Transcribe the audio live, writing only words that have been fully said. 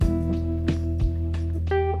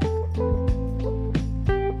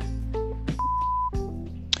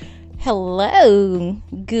Hello,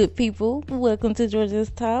 good people. Welcome to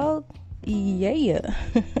Georgia's Talk. Yeah.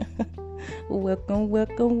 welcome, my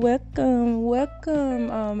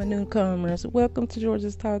newcomers. Welcome to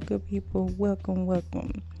Georgia's Talk, good people.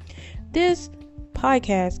 Welcome. This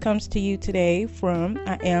podcast comes to you today from,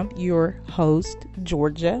 I am your host,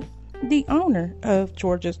 Georgia, the owner of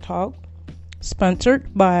Georgia's Talk,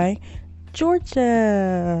 sponsored by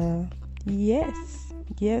Georgia. Yes,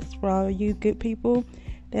 for all you good people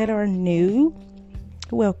that are new,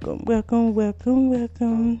 welcome.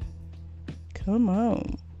 Come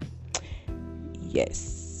on.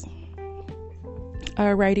 Yes.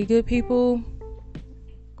 Alrighty, good people.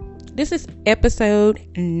 This is episode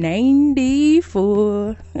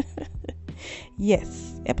 94.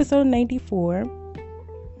 Yes, episode 94.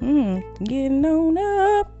 Getting on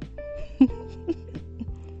up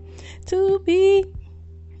to be.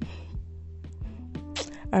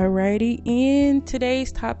 Alrighty, in today's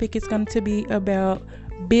topic is going to be about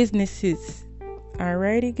businesses.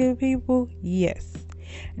 Alrighty, good people. Yes.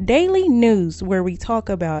 Daily news where we talk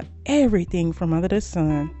about everything from under the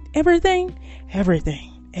sun. Everything.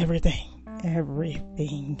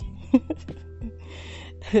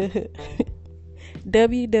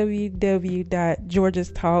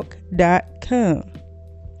 www.georgiastalk.com.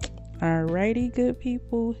 Alrighty, good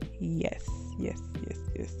people. Yes.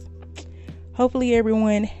 Hopefully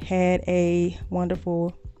everyone had a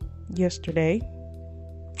wonderful yesterday.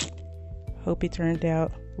 Hope it turned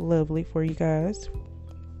out lovely for you guys.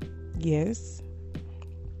 Yes.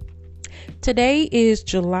 Today is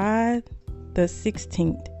July the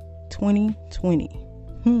 16th,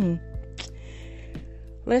 2020.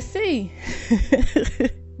 Let's see.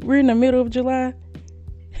 We're in the middle of July.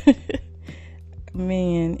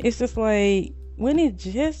 Man, it's just like, when it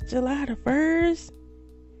just July the 1st?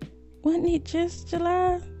 Wasn't it just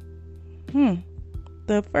July? The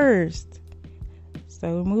 1st.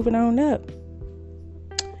 So moving on up.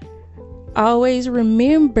 Always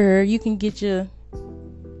remember, you can get your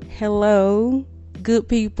Hello, Good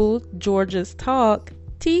People, Georgia's Talk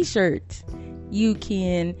t-shirts. You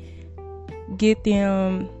can get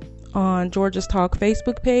them on Georgia's Talk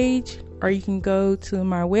Facebook page, or you can go to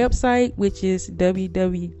my website, which is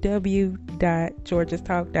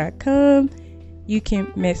www.georgiastalk.com. You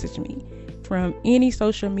can message me from any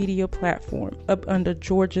social media platform up under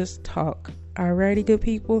Georgia's Talk. Alrighty, good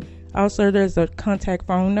people. Also, there's a contact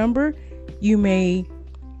phone number. You may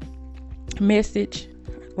message,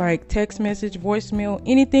 like text message, voicemail,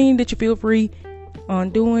 anything that you feel free on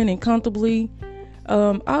doing and comfortably.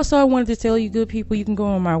 Also, I wanted to tell you, good people, you can go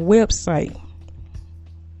on my website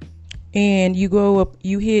and you go up,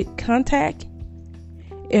 you hit contact.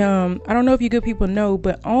 I don't know if you good people know,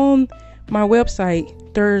 but on my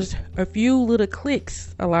website, there's a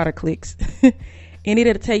lot of clicks, and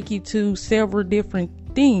it'll take you to several different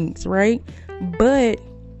things, right? But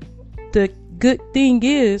the good thing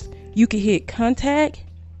is you can hit contact,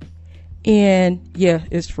 and yeah,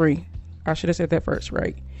 it's free. I should have said that first,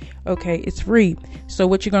 right? Okay, it's free. So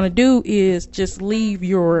what you're going to do is just leave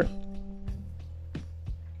your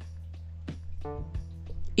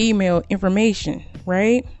email information,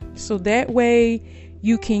 right? So that way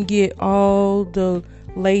you can get all the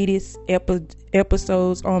latest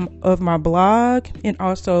episodes of my blog, and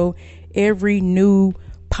also every new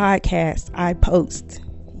podcast I post.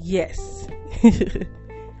 Yes.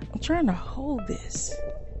 I'm trying to hold this.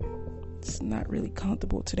 It's not really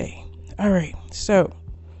comfortable today. All right. So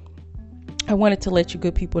I wanted to let you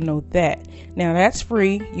good people know that. Now that's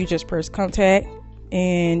free. You just press contact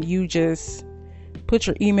and you just put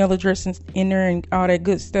your email address in there and all that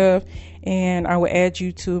good stuff, and I will add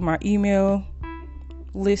you to my email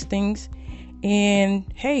listings, and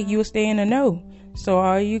hey, you will stay in the know. So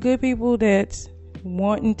all you good people that's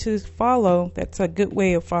wanting to follow, that's a good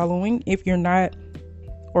way of following. If you're not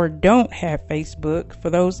or don't have Facebook, for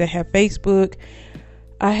those that have Facebook,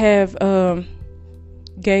 I have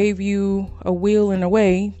gave you a will and a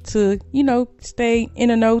way to, stay in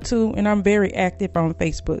the know too. And I'm very active on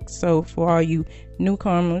Facebook. So for all you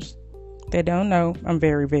newcomers that don't know, I'm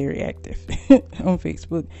very, very active on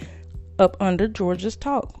Facebook up under Georgia's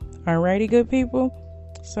Talk. Alrighty, good people.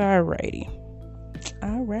 So alrighty.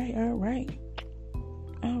 All right.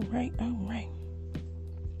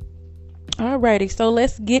 Alrighty, so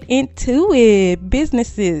let's get into it.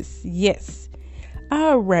 Businesses. Yes.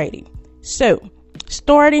 Alrighty. So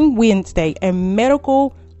starting Wednesday, a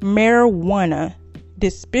medical marijuana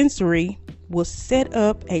dispensary will set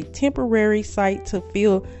up a temporary site to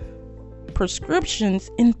fill prescriptions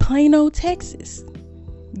in Plano, Texas.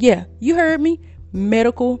 Yeah, you heard me.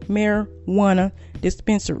 Medical marijuana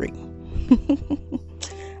dispensary.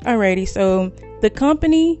 Alrighty, so the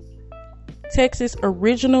company, Texas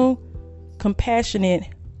Original Compassionate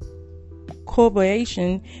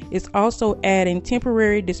Corporation, is also adding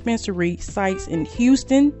temporary dispensary sites in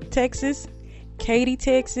Houston, Texas, Katy,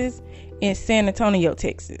 Texas, and San Antonio,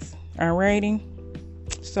 Texas. Alrighty,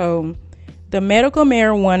 so the medical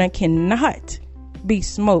marijuana cannot be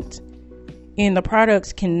smoked, and the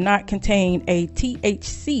products cannot contain a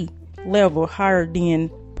THC level higher than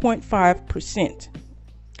 0.5%.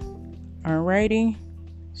 Alrighty,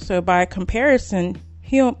 so by comparison,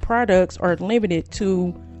 hemp products are limited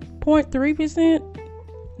to 0.3%.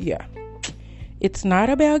 Yeah, it's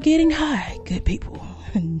not about getting high, good people.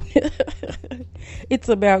 It's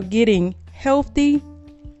about getting healthy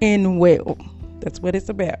and well. That's what it's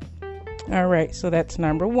about. All right, so that's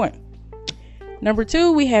number one. Number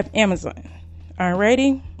two, we have Amazon.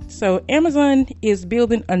 Alrighty, so Amazon is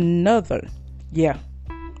building another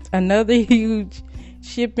huge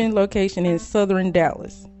shipping location in southern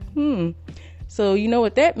Dallas. So you know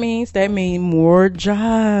what that means? That means more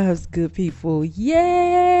jobs, good people.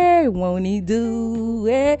 Yeah, won't he do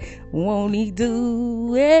it? Won't he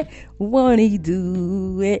do it? Won't he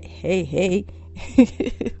do it? Hey, hey.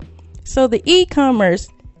 So the e-commerce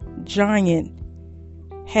giant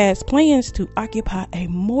has plans to occupy a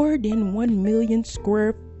more than 1 million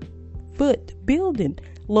square foot building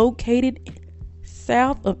located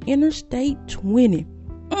south of Interstate 20.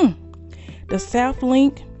 The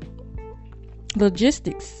Southlink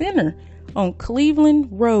Logistics Center on Cleveland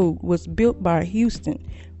Road was built by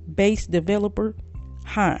Houston-based developer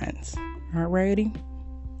Hines. Alrighty.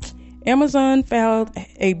 Amazon filed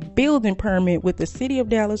a building permit with the city of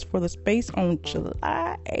Dallas for the space on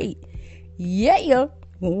July 8th. Yeah,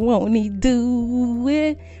 won't he do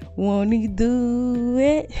it? Won't he do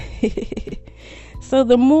it? So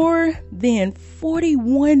the more than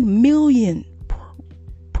 41 million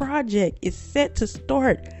project is set to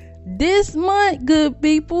start this month, good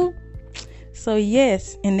people. So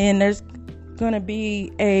yes, and then there's gonna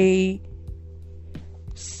be a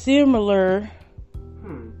similar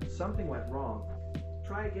something went wrong.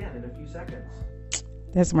 Try again in a few seconds.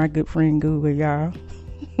 That's my good friend Google, y'all.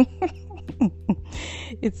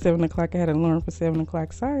 It's 7 o'clock. I had an alarm for 7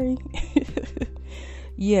 o'clock. Sorry.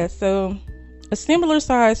 Yeah, so a similar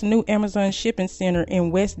sized new Amazon shipping center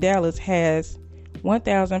in West Dallas has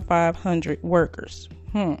 1,500 workers.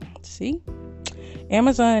 See?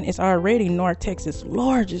 Amazon is already North Texas'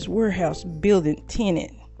 largest warehouse building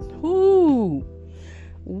tenant. Ooh.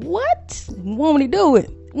 What? Won't he do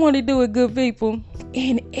it? Won't he do it, good people?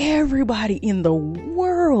 And everybody in the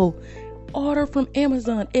world order from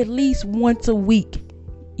Amazon at least once a week.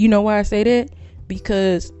 You know why I say that?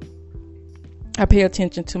 Because I pay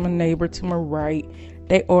attention to my neighbor to my right.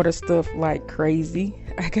 They order stuff like crazy.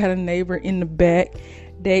 I got a neighbor in the back.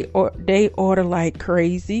 They order like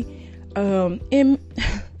crazy. And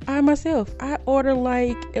I myself, I order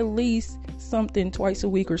like at least something twice a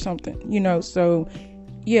week or something, you know. So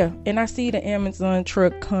yeah, and I see the Amazon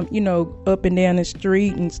truck come, you know, up and down the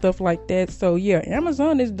street and stuff like that. So yeah,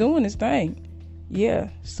 Amazon is doing its thing. Yeah,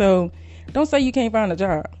 so don't say you can't find a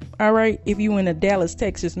job. All right, if you in the Dallas,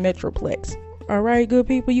 Texas metroplex. All right, good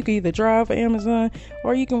people, you can either drive for Amazon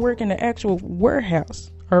or you can work in the actual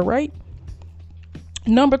warehouse. All right.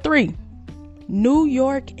 Number 3, New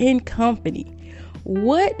York and Company.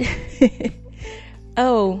 What?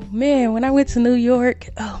 Oh man, when I went to New York,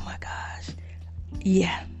 oh my gosh.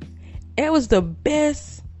 Yeah, it was the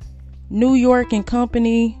best New York and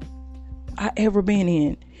Company I ever been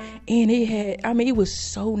in. And it was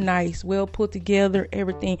so nice, well put together,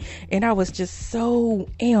 everything. And I was just so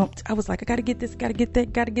amped. I was like, I gotta get this, gotta get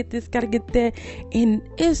that, gotta get this, gotta get that. And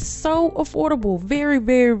it's so affordable, very,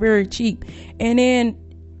 very, very cheap. And then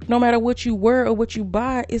no matter what you wear or what you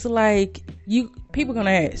buy, it's like people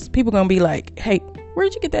gonna ask. People gonna be like, hey,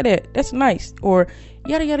 where'd you get that at? That's nice. Or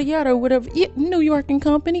yada, yada, yada, whatever. Yeah, New York and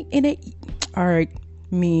Company. And all right,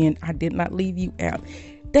 men, I did not leave you out.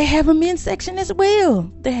 They have a men's section as well.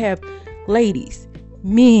 They have ladies,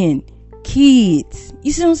 men, kids.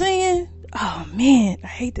 You see what I'm saying? Oh man, I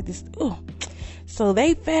hate that this. So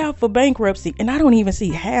they filed for bankruptcy, and I don't even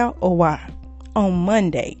see how or why, on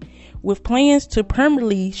Monday, with plans to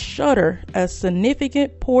permanently shutter a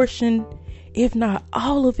significant portion, if not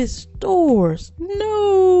all of its stores.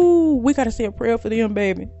 No, we gotta say a prayer for them,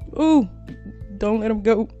 baby. Ooh, don't let them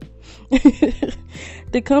go.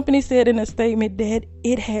 The company said in a statement that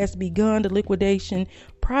it has begun the liquidation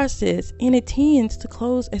process and intends to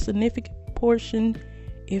close a significant portion,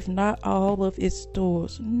 if not all of its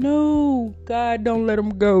stores. No, God, don't let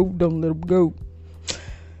them go. Don't let them go.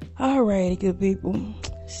 Alrighty, good people.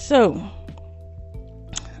 So,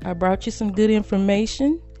 I brought you some good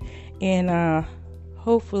information, and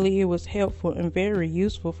hopefully it was helpful and very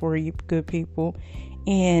useful for you good people.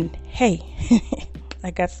 And hey,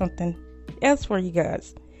 I got something else for you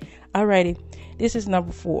guys. Alrighty, this is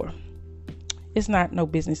number 4. It's not no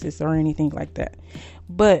businesses or anything like that,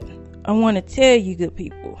 but I want to tell you good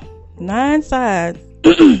people, 9 signs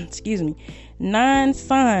excuse me, 9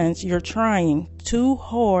 signs you're trying too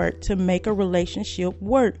hard to make a relationship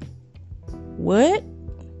work. What?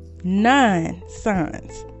 9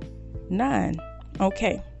 signs. 9.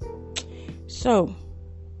 Okay. So,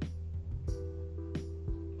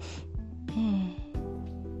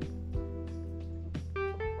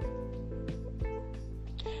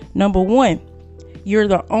 number 1, you're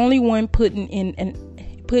the only one putting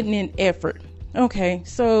in effort. Okay,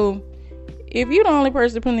 so if you're the only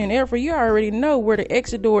person putting in effort, you already know where the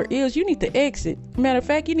exit door is. You need to exit. Matter of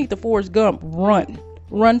fact, you need to Forrest Gump. Run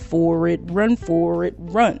for it.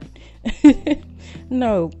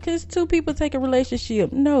 No, because 2 people take a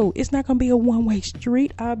relationship. No, it's not going to be a one-way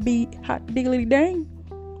street. I'll be hot diggly dang.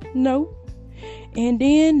 No. And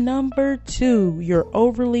then number 2, you're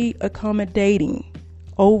overly accommodating.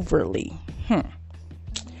 Overly.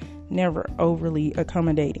 Never overly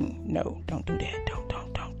accommodating. No, don't do that. Don't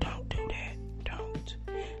do that. Don't.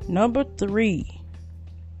 Number 3,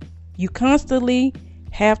 you constantly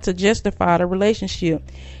have to justify the relationship.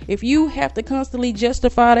 If you have to constantly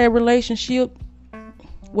justify that relationship,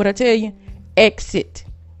 what I tell you, exit.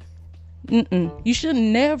 You should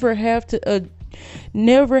never have to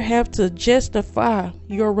justify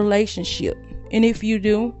your relationship. And if you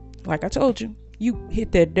do, like I told you, you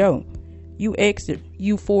hit that door. You exit.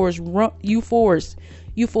 You force. Run, Forrest,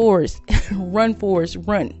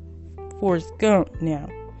 run. Forrest Gump now.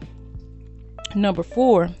 Number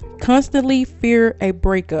 4, constantly fear a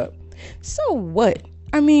breakup. So what?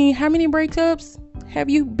 I mean, how many breakups have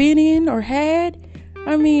you been in or had?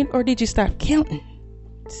 I mean, or did you stop counting?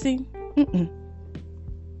 See? And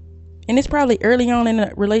it's probably early on in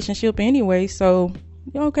a relationship anyway, so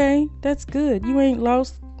okay, that's good. You ain't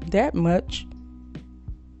lost that much.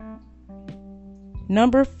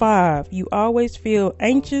 Number 5, you always feel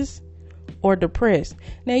anxious or depressed.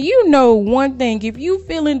 Now, you know one thing, if you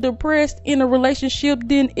feeling depressed in a relationship,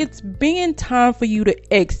 then it's been time for you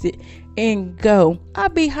to exit and go. I'll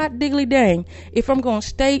be hot diggly dang if I'm going to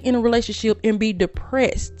stay in a relationship and be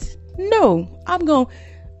depressed. No, I'm going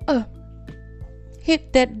to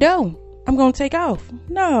hit that door. I'm going to take off.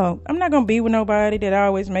 No, I'm not going to be with nobody that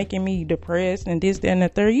always making me depressed and this, that, and the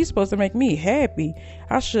third. You're supposed to make me happy.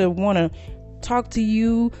 I should want to talk to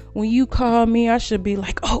you. When you call me, I should be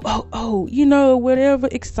like, oh, you know, whatever,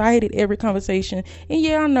 excited every conversation. And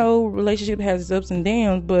yeah, I know relationship has its ups and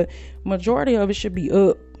downs, but majority of it should be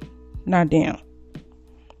up, not down.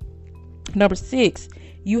 Number 6,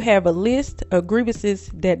 you have a list of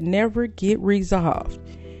grievances that never get resolved.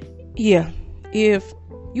 Yeah, if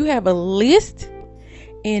you have a list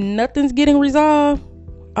and nothing's getting resolved,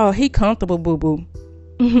 oh, he comfortable, boo-boo.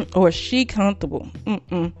 Or she comfortable.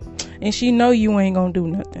 And she know you ain't gonna do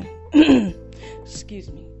nothing.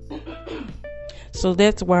 Excuse me. So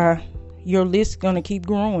that's why your list gonna keep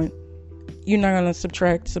growing. You're not gonna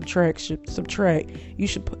subtract. You're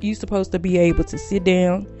supposed to be able to sit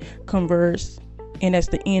down, converse, and that's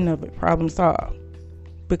the end of it. Problem solved.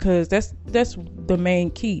 Because that's the main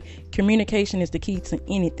key. Communication is the key to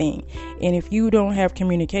anything. And if you don't have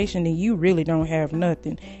communication, then you really don't have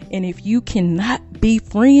nothing. And if you cannot be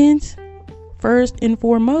friends, first and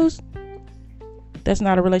foremost, that's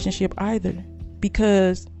not a relationship either.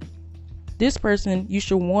 Because this person you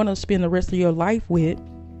should want to spend the rest of your life with,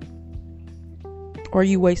 or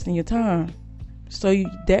you wasting your time. So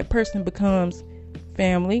that person becomes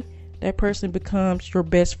family. That person becomes your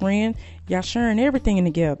best friend. Y'all sharing everything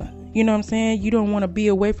together. You know what I'm saying? You don't want to be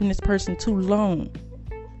away from this person too long.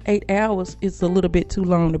 8 hours is a little bit too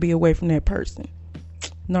long to be away from that person.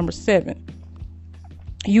 Number 7,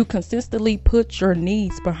 you consistently put your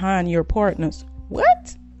needs behind your partner's.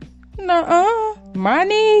 What? Nuh-uh. My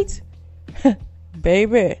needs?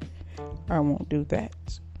 Baby, I won't do that.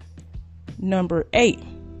 Number 8,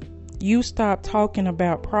 you stop talking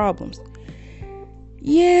about problems.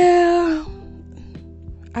 Yeah,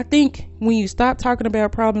 I think when you stop talking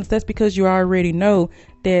about problems, that's because you already know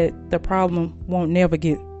that the problem won't never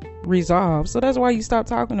get resolved. So that's why you stop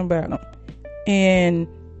talking about them. And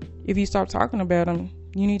if you stop talking about them,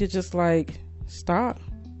 you need to just like stop,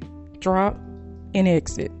 drop, and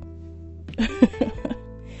exit.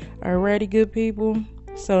 Alrighty, good people.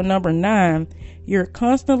 So number 9, you're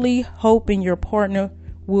constantly hoping your partner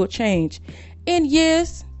will change. And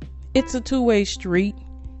yes, it's a two-way street.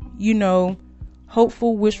 You know,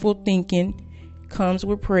 hopeful, wishful thinking comes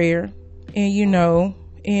with prayer. And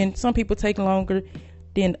and some people take longer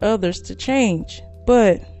than others to change.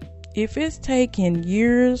 But if it's taking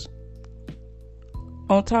years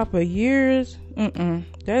on top of years,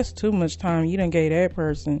 that's too much time you done gave that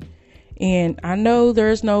person. And I know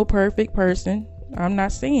there's no perfect person. I'm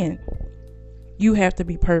not saying you have to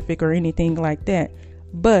be perfect or anything like that.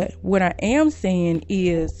 But what I am saying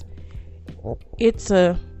is it's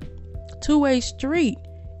a two-way street.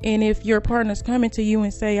 And if your partner's coming to you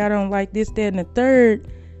and say, I don't like this, that, and the third,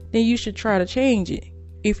 then you should try to change it.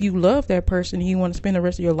 If you love that person and you want to spend the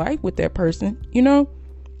rest of your life with that person,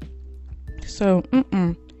 So,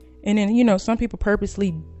 And then, some people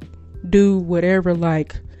purposely do whatever,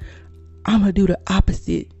 like, I'm going to do the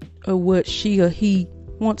opposite of what she or he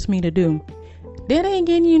wants me to do. That ain't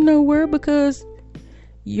getting you nowhere, because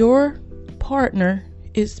your partner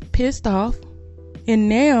is pissed off and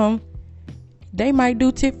now they might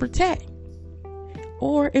do tit for tat,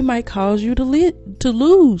 or it might cause you to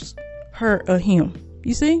lose her or him.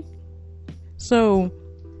 You see? So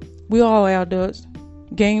we all adults.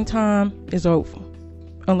 Game time is over,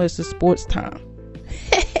 unless it's sports time.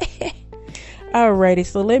 Alrighty,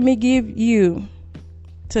 so let me give you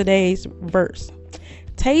today's verse.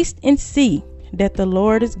 Taste and see that the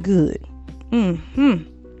Lord is good.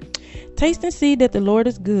 Taste and see that the Lord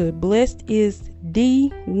is good. Blessed is the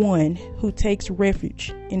one who takes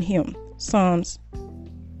refuge in him. Psalms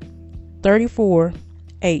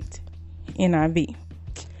 34:8 NIV.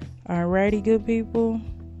 Alrighty, good people.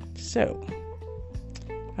 So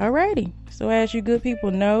as you good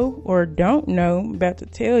people know or don't know, I'm about to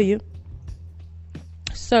tell you.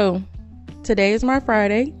 So today is my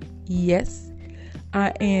Friday. Yes,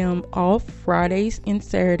 I am off Fridays and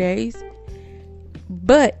Saturdays,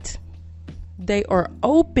 but they are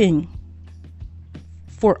open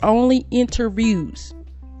for only interviews.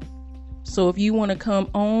 So if you want to come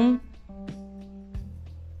on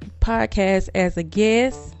podcast as a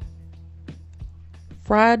guest,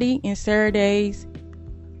 Friday and Saturdays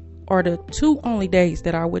are the two only days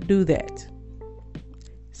that I would do that.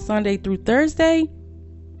 Sunday through Thursday,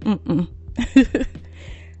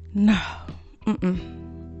 no,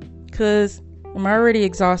 because I'm already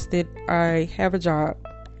exhausted. I have a job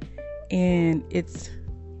and it's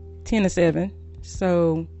 10 to 7,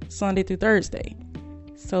 so Sunday through Thursday.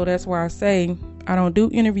 So that's why I say I don't do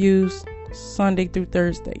interviews Sunday through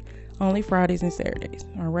Thursday, only Fridays and Saturdays.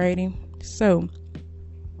 Alrighty, so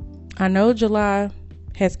I know July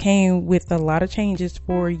has came with a lot of changes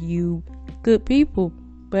for you good people,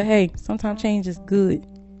 but hey, sometimes change is good.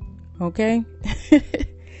 Okay.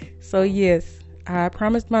 So yes, I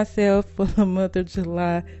promised myself for the month of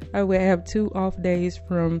July I would have 2 off days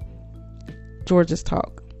from Georgia's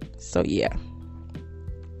Talk. So yeah,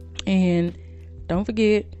 and don't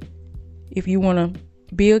forget, if you want to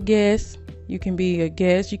be a guest, you can be a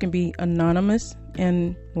guest. You can be anonymous,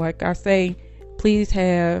 and like I say, please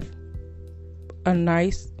have a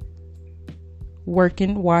nice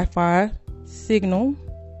working Wi-Fi signal.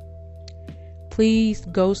 Please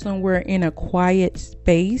go somewhere in a quiet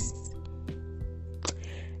space,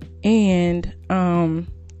 and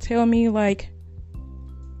tell me like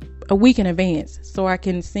a week in advance so I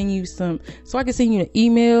can send you an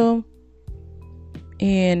email,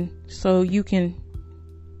 and so you can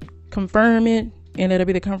confirm it, and it'll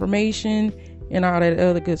be the confirmation and all that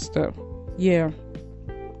other good stuff. Yeah.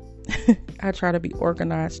 I try to be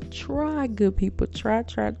organized. Try, good people. Try.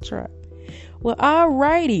 Well,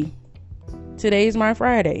 alrighty. Today's my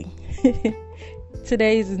Friday.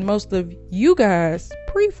 Today's is most of you guys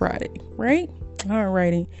pre-Friday, right?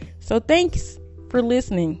 Alrighty. So thanks for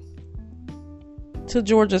listening to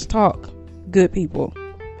Georgia's Talk, good people.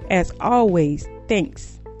 As always,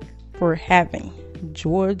 thanks for having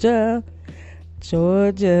Georgia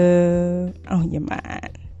on your mind.